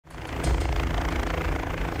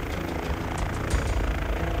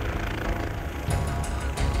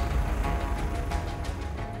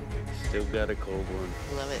Still got a cold one.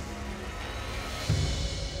 Love it.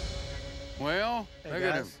 Well, Hey, look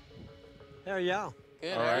at him. guys. How are y'all?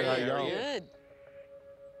 Good. All right, how are how you? y'all? Good.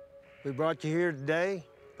 We brought you here today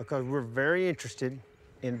because we're very interested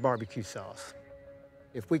in barbecue sauce.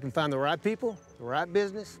 If we can find the right people, the right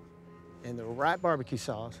business, and the right barbecue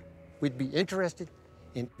sauce, we'd be interested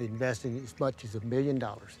in investing as much as $1 million.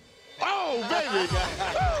 Oh, baby!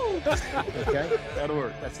 Okay? That'll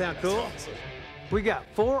work. That sound cool? We got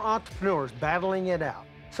 4 entrepreneurs battling it out.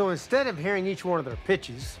 So instead of hearing each one of their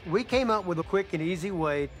pitches, we came up with a quick and easy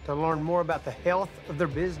way to learn more about the health of their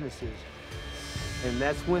businesses. And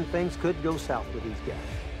that's when things could go south with these guys.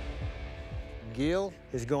 Gil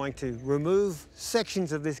is going to remove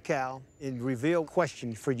sections of this cow and reveal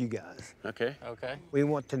questions for you guys. Okay. Okay. We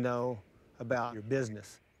want to know about your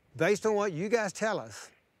business. Based on what you guys tell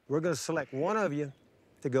us, we're going to select one of you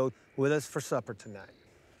to go with us for supper tonight.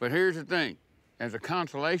 But here's the thing. As a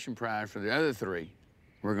consolation prize for the other 3,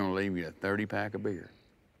 we're gonna leave you a 30-pack of beer.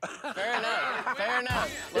 Fair enough. Fair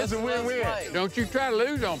enough. It's a win-win. Don't you try to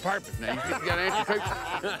lose on purpose now. You just gotta answer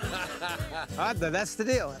truthfully. All right, that's the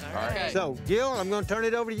deal. Okay. So, Gil, I'm going to turn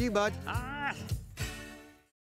it over to you, bud. All right.